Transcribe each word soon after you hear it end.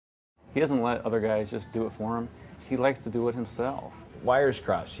He doesn't let other guys just do it for him. He likes to do it himself. Wires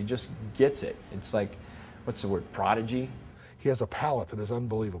crossed. He just gets it. It's like, what's the word, prodigy? He has a palate that is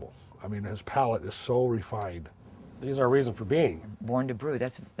unbelievable. I mean, his palate is so refined. These are a reason for being. Born to brew.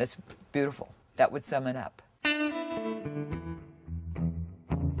 That's beautiful. That would sum it up.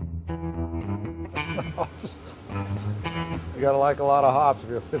 You gotta like a lot of hops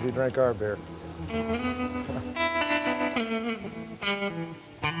if you drink our beer.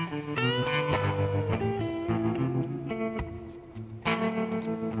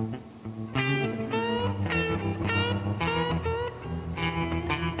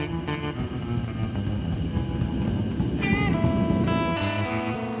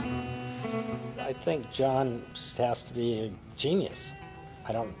 I think John just has to be a genius.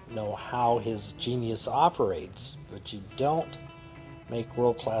 I don't know how his genius operates, but you don't make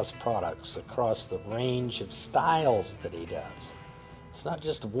world-class products across the range of styles that he does. It's not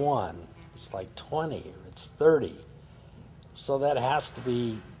just one, it's like 20 or it's 30. So that has to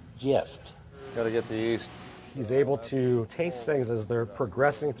be gift. Gotta get the yeast. He's able to taste things as they're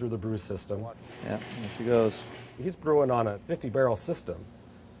progressing through the brew system. Yeah, there she goes. He's brewing on a 50-barrel system.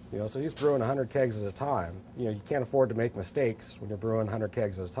 So he's brewing 100 kegs at a time. You can't afford to make mistakes when you're brewing 100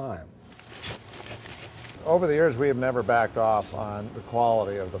 kegs at a time. Over the years, we have never backed off on the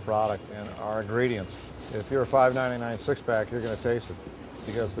quality of the product and our ingredients. If you're a $5.99 six-pack, you're going to taste it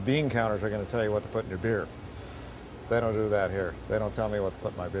because the bean counters are going to tell you what to put in your beer. They don't do that here. They don't tell me what to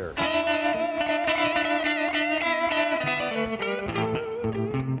put in my beer.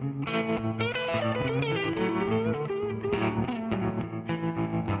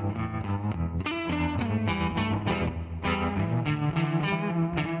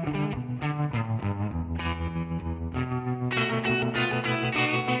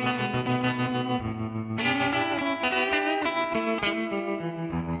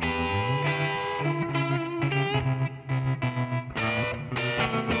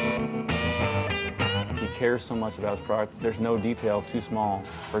 Cares so much about his product. There's no detail too small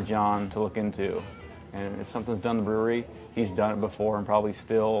for John to look into. And if something's done in the brewery, he's done it before and probably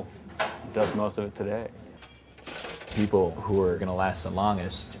still does most of it today. People who are going to last the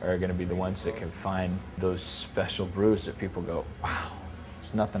longest are going to be the ones that can find those special brews that people go, wow,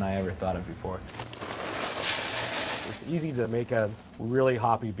 it's nothing I ever thought of before. It's easy to make a really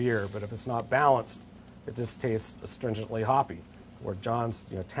hoppy beer, but if it's not balanced, it just tastes astringently hoppy. Where John's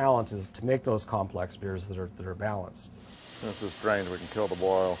talent is to make those complex beers that are balanced. Since it's strange, we can kill the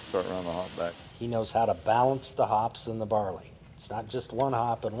boil, start around the hop back. He knows how to balance the hops in the barley. It's not just one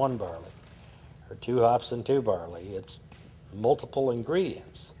hop and one barley, or two hops and two barley. It's multiple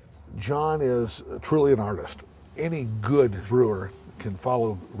ingredients. John is truly an artist. Any good brewer can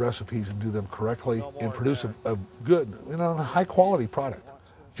follow recipes and do them correctly and produce a good, high-quality product.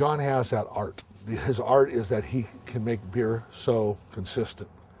 John has that art. His art is that he can make beer so consistent,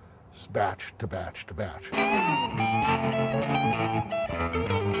 batch to batch to batch.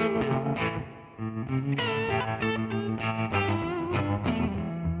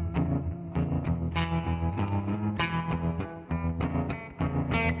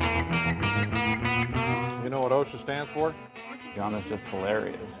 You know what OSHA stands for? John is just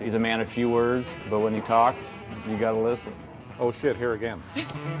hilarious. He's a man of few words, but when he talks, you gotta listen. Oh shit, here again.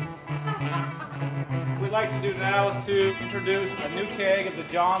 What we'd like to do now is to introduce a new keg of the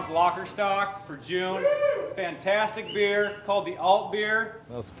John's Locker Stock for June. Fantastic beer called the Alt Beer.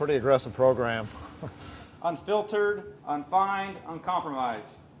 That's a pretty aggressive program. Unfiltered, unfined,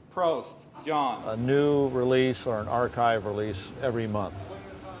 uncompromised. Prost, John. A new release or an archive release every month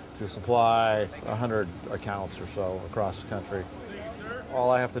to supply 100 accounts or so across the country. All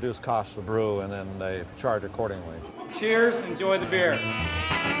I have to do is cost the brew and then they charge accordingly. Cheers, enjoy the beer.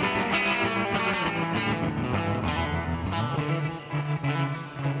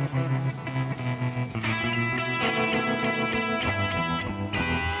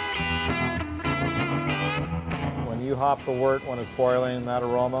 When you hop the wort when it's boiling, that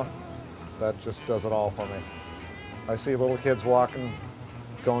aroma, that just does it all for me. I see little kids walking,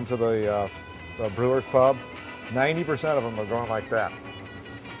 going to the brewer's pub. 90% of them are going like that.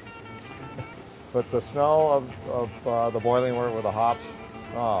 But the smell of the boiling wort with the hops,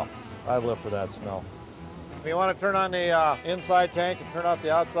 oh, I live for that smell. You want to turn on the inside tank and turn off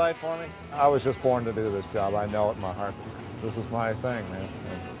the outside for me? I was just born to do this job. I know it in my heart. This is my thing, man.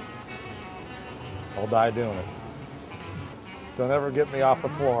 I'll die doing it. Don't ever get me off the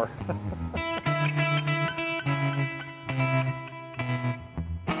floor.